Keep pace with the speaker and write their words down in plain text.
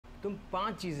तुम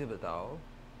 5 चीजें बताओ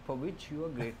for which you are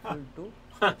grateful to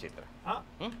Chitra.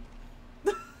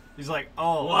 He's like,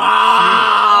 oh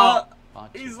wow.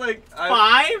 He's like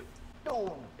 5.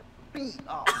 Don't be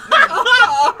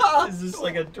a Is this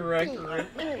like a direct?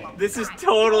 This is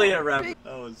totally a rep.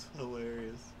 That was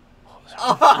hilarious.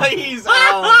 Oh, he's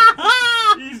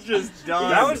out. He's just done.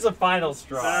 That was the final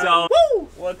straw. So,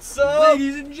 What's up,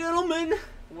 ladies and gentlemen?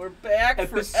 We're back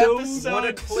Episode for what a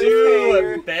episode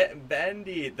 2 cliffhanger.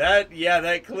 Bendy. That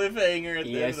cliffhanger at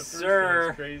the end of the first one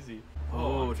was crazy.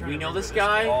 Oh, do we know this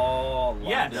guy? Oh,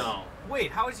 Yes. No.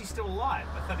 Wait, how is he still alive?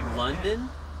 I thought he was London?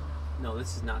 No,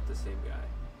 this is not the same guy.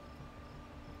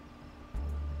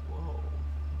 Whoa.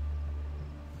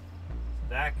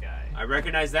 That guy. I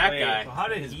recognize that guy. So how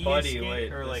did His he buddy, escape?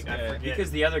 wait, Or this like guy. I forget.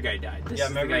 Because the other guy died. This Yeah,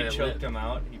 is the remember guy he that choked lived. him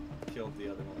out? He killed the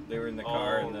other one. They were in the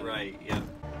car and then... right, yeah.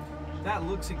 That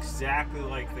looks exactly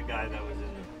like the guy that was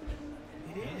in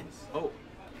the... It is. Oh.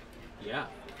 Yeah.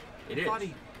 It I is. thought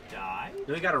he died?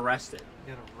 No, he got arrested.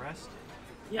 He got arrested.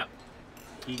 Yep.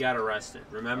 He got arrested.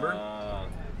 Remember?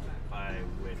 By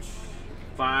which?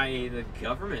 By the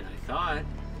government, I thought.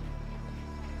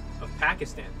 Of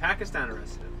Pakistan. Pakistan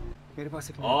arrested him. मेरे पास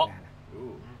एक नया Oh. Plan है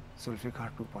Ooh. Zulfikar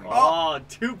 2.0 Oh,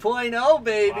 2.0,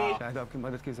 baby! Wow. शायद आपकी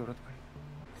मदद की जरूरत पड़े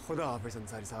खुदा हाफिज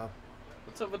अंसारी साहब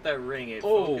What's up with that ring? It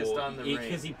Oh, focused on the ring.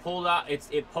 because he pulled out.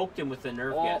 It poked him with the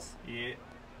nerve Oh. gas.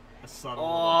 Yeah. A subtle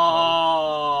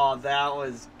Oh, that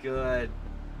was good.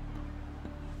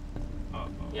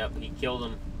 little Yep, he killed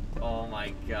him. Oh my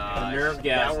god. nerve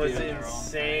gas, That was dude.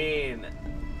 insane.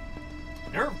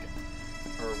 nerve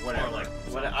Or whatever. Or like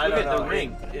What, some- I Look don't at know. the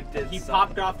ring. It did He something.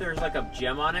 popped off. There's like a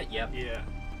gem on it. Yep. Yeah.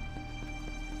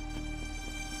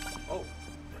 Oh.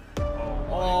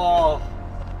 Oh.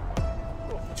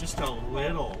 Oh. Just a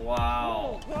little.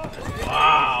 Wow.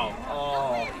 Wow.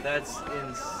 Oh, that's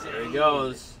insane. There he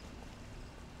goes.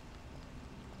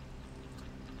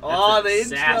 Oh, That's the an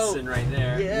intro. assassin right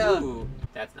there. Yeah. Ooh,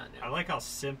 that's not I new. like how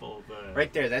simple the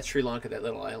Right there. That's Sri Lanka. That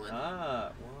little island.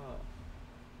 Ah, wow.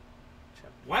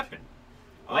 weapon.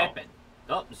 Oh. Weapon.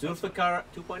 Oh, Zulfikar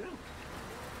 2.0.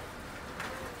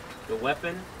 The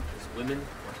weapon is women.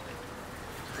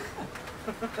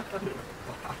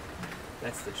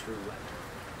 That's the true weapon.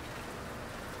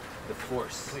 The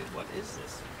force. Wait, what is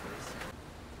this?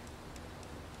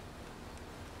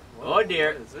 Oh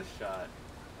dear. What is this shot?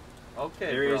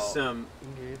 Okay, There bro. is some.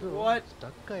 What?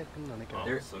 Oh,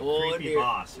 There- so oh, creepy dear.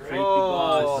 boss, right? Creepy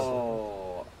boss.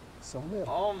 Oh.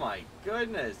 Oh my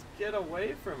goodness. Get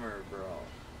away from her, bro.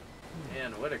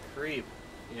 Man, what a creep.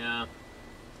 Yeah.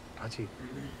 हाजी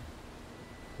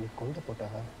ये कौन सा पोटा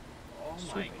है Oh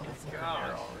my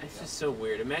gosh. It's just so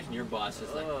weird. Imagine your boss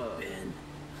is like, Ugh. Ben,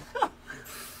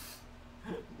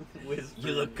 Whisper.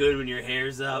 you look good when your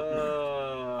hair's up.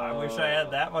 I wish I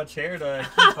had that much hair to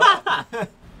keep up.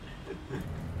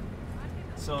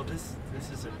 So this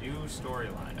is a new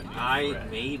storyline. a new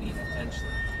thread. Maybe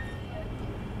potentially.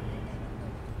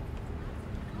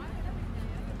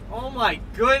 Oh my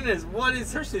goodness, what is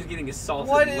This person is getting assaulted.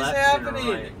 what is left happening?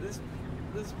 And right.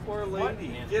 This poor What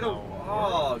lady. in Get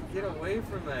the get away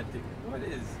from that thing. What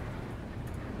is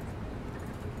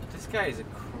This guy is a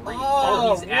creep.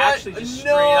 Oh, He's what? actually just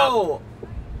straight up. No!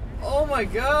 Oh my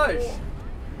gosh!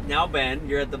 Now, Ben,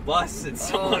 you're at the bus and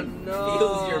someone no.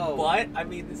 feels your butt. I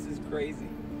mean, this is crazy.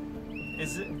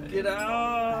 Is it? Get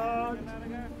out!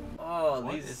 Oh,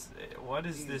 What these is, what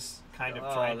is this kind of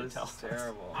oh, trying to this tell is us?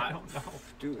 terrible. I don't know.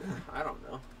 Dude, I don't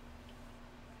know.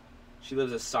 She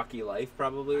lives a sucky life,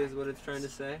 probably, is what it's trying to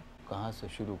say. कहाँ से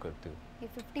शुरू करते हो? ये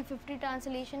 50-50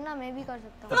 translation ना मैं भी कर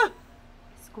सकता हूँ।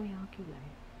 इसको यहाँ क्यों लाए?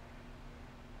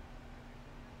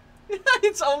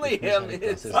 It's only him.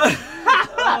 It's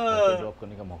drop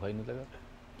करने का मौका ही नहीं लगा.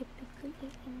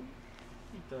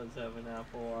 He does have an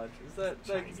Apple Watch. Is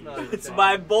that's not a It's thing.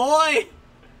 my boy!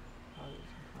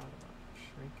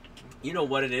 You know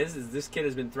what it is? Is this kid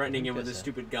has been threatening him with this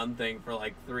stupid gun thing for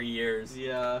like 3 years.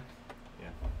 Yeah.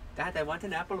 Dad, I want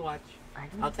an Apple Watch.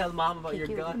 I'll tell Mom about your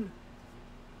gun.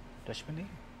 Touch में नहीं.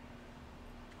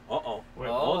 Uh-oh. Wait,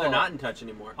 Oh, they're not in touch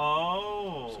anymore.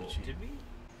 Oh, did we?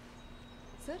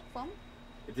 Sir, pump.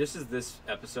 If this is this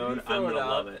episode, Can you throw I'm it gonna out?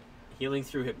 love it. Healing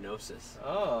through hypnosis.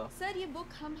 Oh. Sir, ये book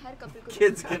हम हर couple को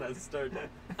Kid's gonna start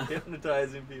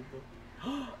hypnotizing people.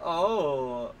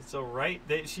 Oh. So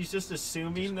she's just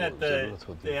assuming that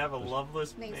they have a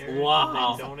loveless Nice. marriage.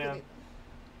 Wow. They don't have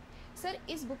Sir,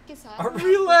 इस book के साथ A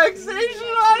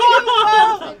relaxation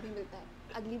audio. भी मिलता है.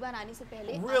 अगली बार आने से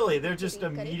पहले Really, आप they're इसको just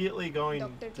read करें. immediately going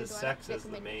Doctor to के द्वारा sex as the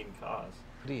recommended. main cause.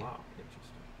 Free. Wow,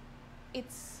 interesting.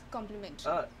 It's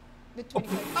complimentary with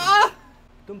 25.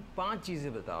 तुम 5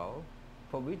 चीजें बताओ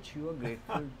for which you are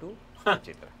grateful to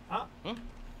Chitra.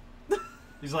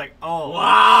 He's like, oh.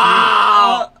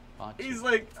 Wow. He's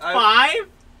like 5?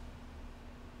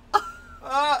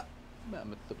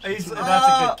 That's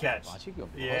a good catch.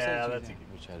 Yeah, that's a good.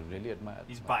 Which I really admire.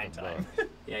 He's buying time.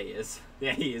 Yeah, he is.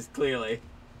 Yeah, he is, clearly.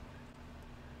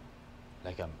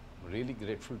 Like, I'm really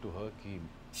grateful to her. Ki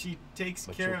She takes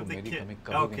care of the kid.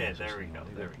 Okay, there we go.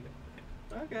 There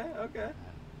we go. Okay.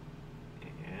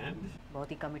 And बहुत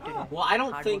ही committed है. Well, I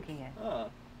don't think. Hardworking है.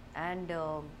 And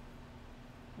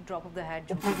drop of the hat.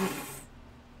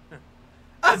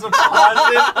 as a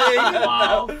positive thing.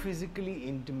 Wow. Physically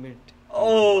intimate.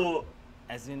 Oh.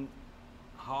 As in,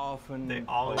 how often? They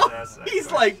always ask that. He's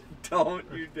like, don't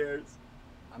you dare.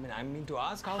 I mean, I mean to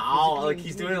ask how. How? Like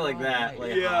he's doing it like that.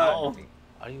 Like, how?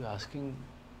 Are you asking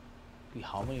me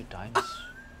how many times?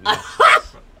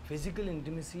 Physical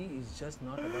intimacy is just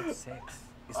not about sex.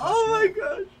 It's Oh my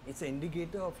gosh. It's an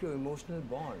indicator of your emotional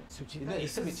bond.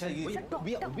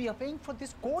 We are paying for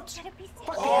this coach. Okay,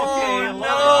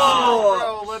 no.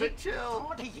 Bro, let it chill.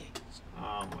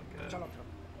 Oh my god.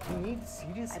 He needs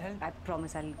serious help. I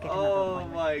promise I'll get Oh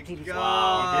another my appointment.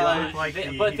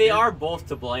 god. But they are both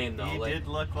to blame, though. He Like, did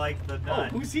look like the Oh,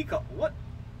 nut. who's he called? What?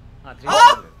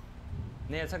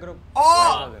 नहीं ऐसा करो.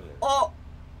 Oh.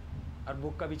 और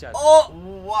book का भी charge. Oh.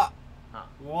 Wow.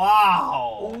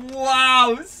 Wow.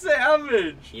 Wow.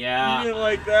 Savage. Yeah. You didn't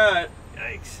like that.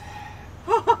 Yikes.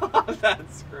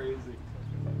 That's crazy.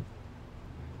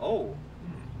 Oh.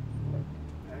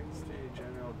 Backstage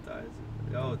General dies.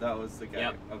 Oh, that was the guy.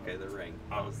 Yep. Okay, the ring.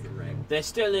 That was the ring. they're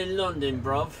still in London,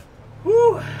 bruv.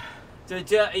 Whew. The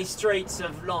dirty streets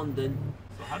of London.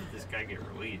 So how did this guy get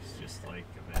released? Just like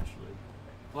eventually.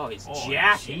 Oh, his Oh,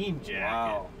 jacket. jean jacket.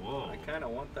 Wow. Whoa. I kind of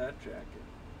want that jacket.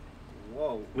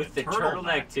 Whoa. With the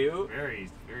turtleneck, too. Very,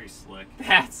 very slick.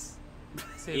 That's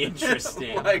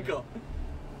interesting. Michael.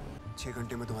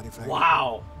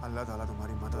 Wow.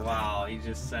 Wow, he's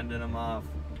just sending him off.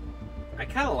 I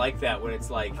kind of like that when it's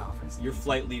like your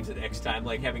flight leaves at X time,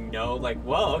 like having no, like,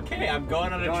 whoa, okay, I'm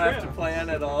going on a Don't trip. have to plan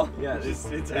at all. Yeah,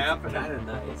 it's happening. Kind of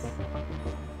nice.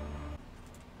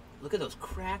 Look at those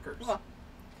crackers. What?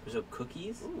 There's no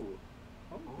cookies. Ooh.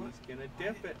 Oh, he's gonna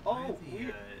dip it. Oh,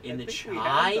 In the I think chai? we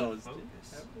had those. Have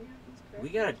we had those We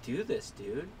gotta do this,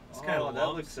 dude. This guy Oh, that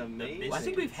loves looks the amazing. Well, I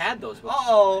think we've had those before.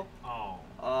 Uh-oh.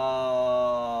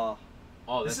 Oh.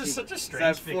 Oh, This is such a Is strange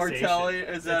that fixation. foretelling?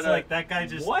 Is that It's a, like that guy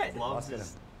just What? loves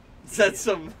his... is that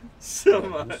some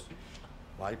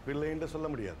வாய்ப்பில்லை என்று சொல்ல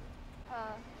முடியாது.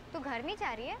 तू घर में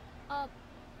जा रही है?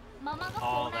 मामा का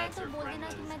Oh, फोन आया that's तो her बोल friend देना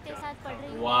that कि is मैं तेरे साथ पढ़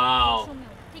रही हूँ. Wow.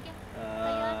 ठीक है?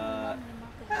 तैयार हूँ,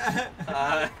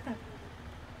 मम्मा.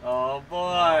 Oh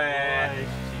boy.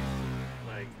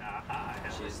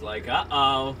 She's like,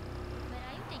 uh-oh. Where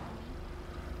are you taking me?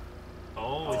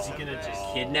 Oh, is he gonna just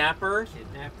Kidnap her?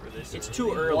 kidnap her? This It's early? too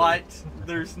early. What?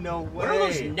 There's no way. What are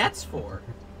those nets for?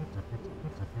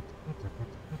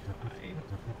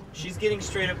 She's getting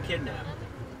straight up kidnapped.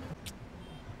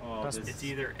 Oh, this It's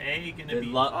either A, gonna The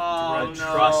be Oh, no.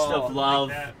 trust of like love.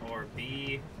 that, or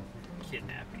B,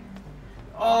 kidnapping.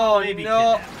 Oh, maybe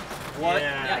no. kidnapping. What?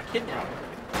 Yeah, kidnapping.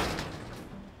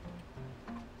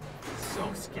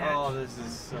 So sketch. Oh, this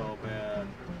is so bad.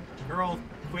 Girl,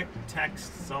 quick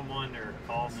text someone or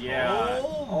call someone. Yeah.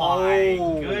 Oh my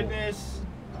Oh. goodness.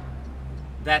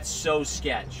 That's so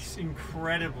sketch. It's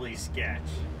incredibly sketch.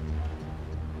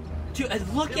 Dude,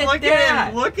 look You're at looking that. at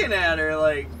him, looking at her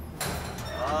like.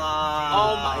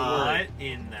 Oh my word. What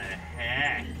in the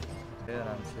heck?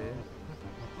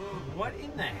 What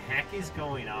in the heck is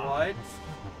going on? What?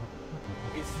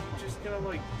 Is he just gonna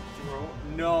like throw?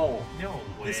 No. No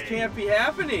way. This can't be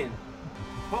happening.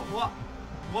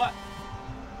 What?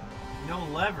 No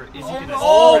lever. Is he gonna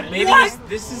Oh, threaten- maybe What?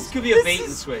 this could be a This bait and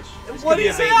is- switch. This what could be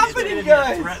is a bait and happening, switch. He's gonna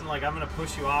guys? threaten like I'm gonna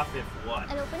push you off if what?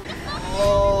 I'll open it.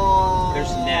 Oh.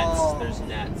 There's nets. There's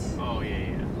nets. Oh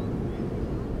yeah.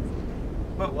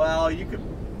 But Well, you could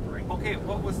bring. okay,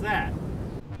 what was that?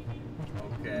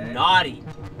 Okay. Naughty.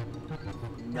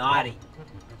 Naughty.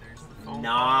 There's the phone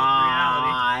call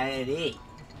of reality. Naughty.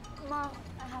 Mom,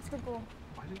 I have to go.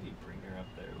 Why did he bring her up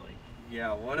there like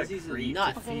Yeah. What a 'Cause he's a creep.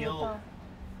 nut. to feel?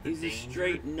 He's a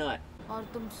straight nut. और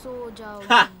तुम सो जाओ.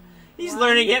 Ha! He's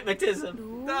learning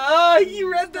hypnotism. Ah, he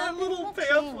read that little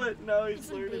pamphlet. Now he's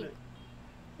learning it.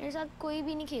 मेरे साथ कोई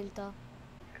भी नहीं खेलता.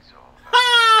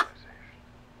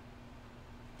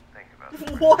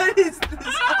 What is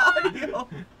this audio?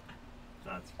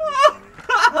 That's funny.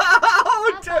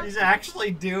 Oh, He's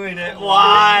actually doing it.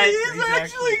 What? He's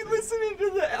actually listening to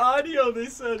the audio they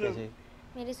sent him.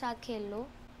 मेरे साथ खेल लो.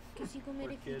 किसी को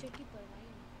मेरे फ्यूचर की परवाह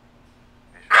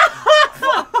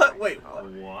नहीं. Wait, what?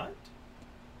 What?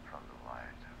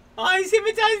 Oh, he's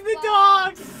hypnotizing the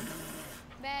dog.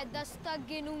 मैं 10 तक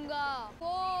गिनूंगा.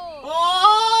 4.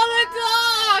 Oh, the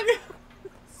dog.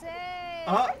 6.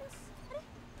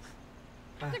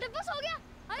 कटप्पस हो गया.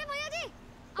 अरे भैया जी.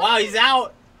 Wow, he's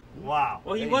out. Wow.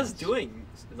 Well, he was doing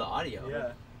the audio.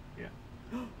 Yeah.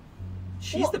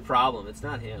 She's the problem. It's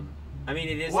not him. I mean,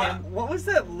 it is him. What was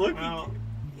that look? Well,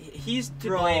 He's to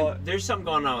Bro. blame. There's something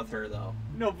going on with her, though.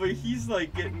 No, but he's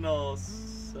like getting all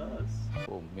sus.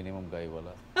 वो minimum guy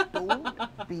वाला. Don't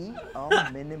be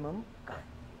a minimum guy.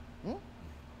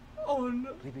 Oh no.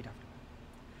 Repeat after me.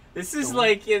 This is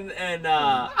like in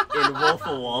Wolf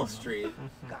of Wall Street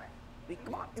Guy.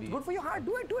 Come on, it's good for your heart.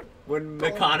 Do it, do it. when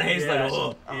McConaughey's Yeah. like,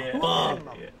 oh, Minimum.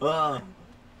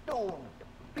 Don't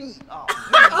be a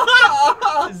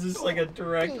Is this like a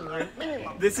direct?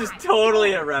 This is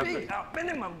totally a reference.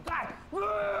 minimum guy.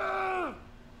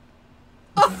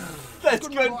 That's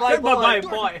good. Bye,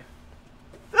 boy.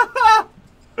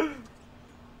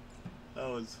 That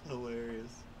was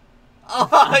hilarious.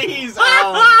 Oh, he's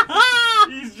out.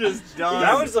 He's just done.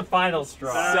 that was the final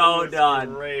straw. That So was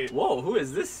done. great. Whoa, who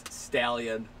is this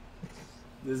stallion?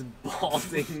 This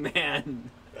balding man.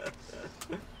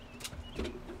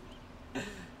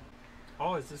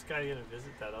 Oh, is this guy gonna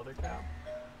visit that other cow?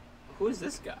 Who is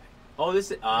this guy? Oh,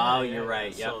 this is. Oh, you're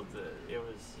right. Yep. So it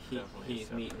was. definitely He's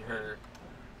separate. meeting her.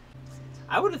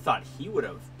 I would have thought he would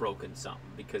have broken something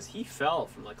because he fell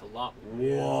from like a lot.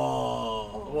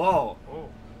 Whoa. Whoa. Oh,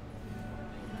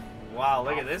 Wow,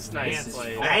 look at this nice fancy.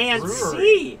 place.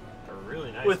 Fancy a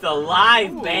really nice. with a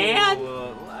live band.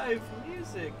 Live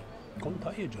music. कौन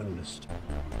था ये journalist?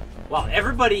 Wow,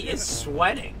 everybody is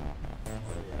sweating.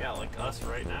 Yeah, like us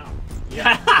right now.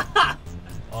 Yeah.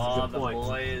 Oh, Good the point.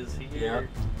 boy is here.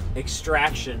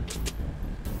 Extraction.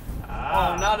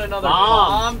 Oh, not another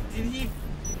Bomb. bomb. Did he?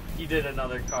 He did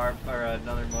another car or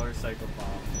another motorcycle bomb.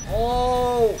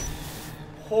 Oh.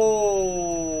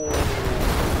 Oh.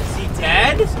 Is he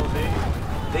dead?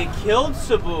 They killed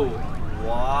Sabu.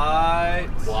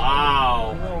 What?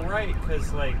 Wow. Well, right,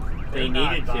 because like They they're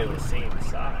not needed on to. the same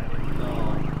side.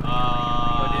 No.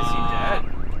 But is he dead?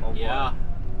 Oh, Yeah. boy.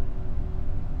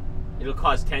 It'll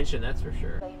cause tension, that's for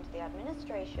sure. Blamed the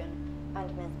administration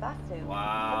and Ms. Basu.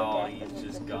 Wow, for the death he's of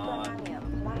just Mr. gone.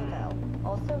 Subramaniam Mangal,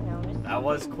 also known as That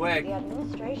was quick. The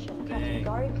administration Dang.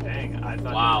 categorically Dang, I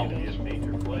thought Wow. he was gonna be a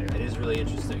major player. It is really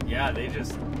interesting. Yeah, they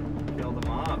just killed him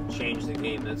off. Change the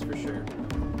game, that's for sure.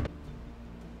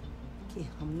 कि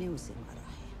हमने उसे मारा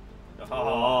है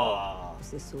Oh.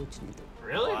 उसे सोचने दो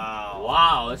Really? Wow.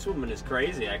 Wow, this woman is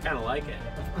crazy. I kind of like it.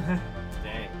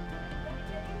 Dang.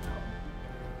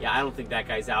 Yeah, I don't think that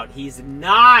guy's out. He's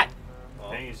not.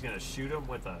 Dang, he's gonna shoot him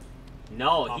with a.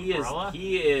 No, he Umbrella?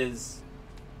 is.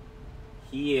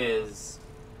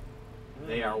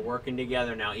 They are working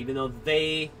together now, even though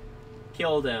they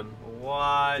killed him.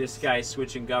 What? This guy's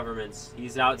switching governments.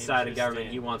 He's outside of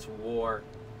government. He wants war.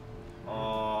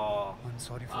 Oh. I'm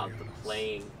sorry for Out your the loss.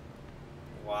 playing.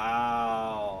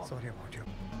 Wow. Sorry about you.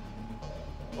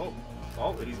 Oh.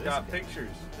 Oh, he's got pictures.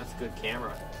 That's a good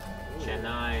camera.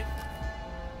 Chennai.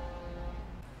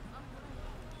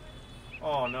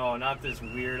 Oh no, not this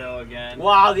weirdo again.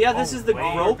 Wow, yeah, this is the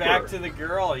wait, groper. Back to the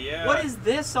girl, yeah. What is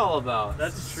this all about?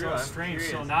 That's true. So I'm strange. So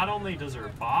curious. not only does her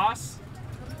boss,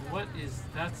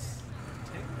 that's.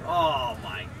 Oh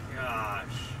my gosh.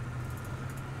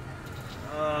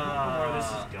 where this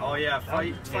is going. Oh yeah, That would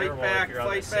be fight terrible if back, you're on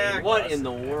the fight same back. What in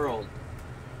the world?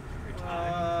 You You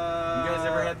guys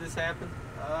ever had this happen?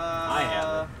 I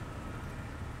haven't.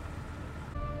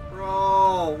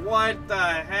 Bro, what the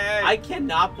heck? I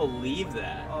cannot believe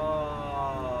that.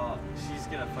 Oh, she's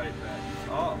gonna fight back.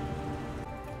 Oh.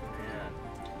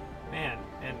 Man,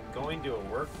 and going to a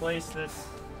workplace that's.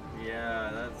 Yeah,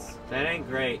 that's. That ain't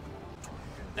great.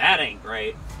 That ain't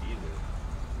great.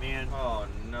 Man. Oh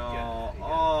no.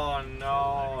 Oh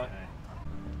no.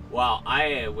 Wow,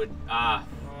 I would.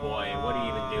 Boy, what do you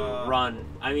even do? Run.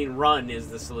 I mean, run is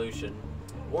the solution.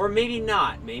 Or maybe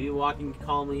not. Maybe walking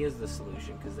calmly is the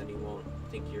solution, because then he won't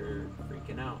think you're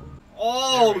freaking out.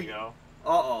 Oh. There we go.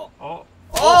 Uh-oh. Oh.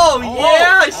 Oh,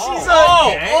 yeah, she's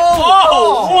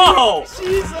Whoa!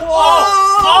 She's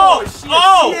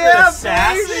Yeah,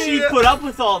 assassin. She put up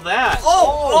with all that.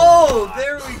 Oh,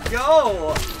 there we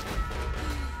go.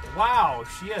 Wow,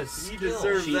 she has He skill.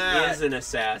 deserves She that. is an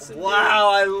assassin. Wow,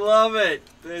 I love it.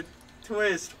 The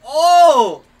twist.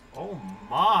 Oh! Oh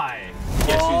my.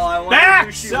 Guess I who's wonder back,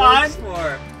 who she son? works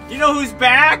for. You know who's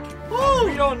back?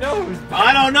 We don't know who's back.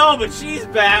 I don't know, but she's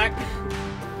back.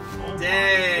 Oh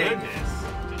Dang. my goodness.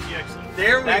 Did she actually?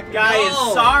 There we That guy go.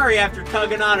 is sorry after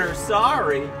tugging on her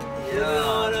sorry. You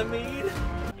know what I mean?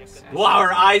 Wow,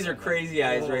 her eyes are crazy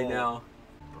eyes right now.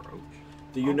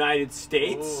 The United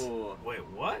States? Ooh. Wait,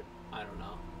 what? I don't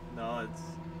know. No,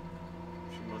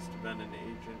 she must have been an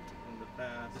agent in the A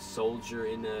past. soldier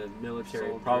in the military.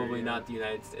 Soldier, Probably yeah. not the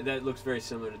United States. That looks very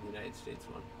similar to the United States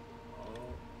one.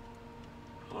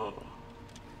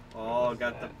 Oh,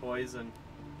 got the poison.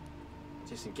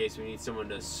 Just in case we need someone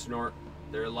to snort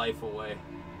their life away.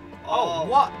 Oh,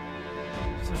 what?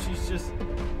 So she's just...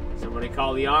 Somebody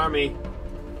call the army.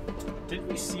 Did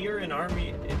we see her in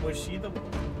Army? Was she the...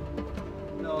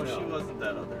 No, she wasn't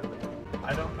that other lady.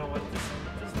 I don't know what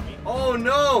this means. Oh,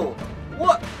 no!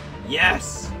 What?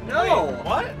 Yes! No! Wait,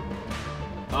 what?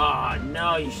 Oh,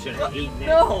 no, you should have eaten it.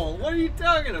 No! What are you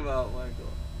talking about, Michael?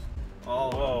 Oh,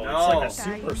 whoa, no. it's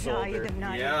like a super soldier.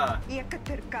 Yeah.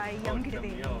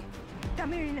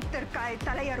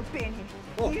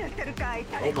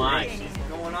 Oh my. She's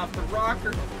going off the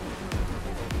rocker.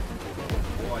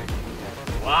 Boy.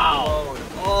 Wow.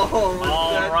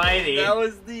 Alrighty. That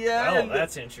was the end. Well,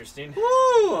 that's interesting.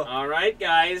 Woo! Alright,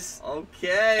 guys.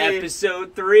 Okay.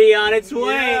 Episode 3 on its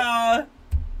way. Yeah.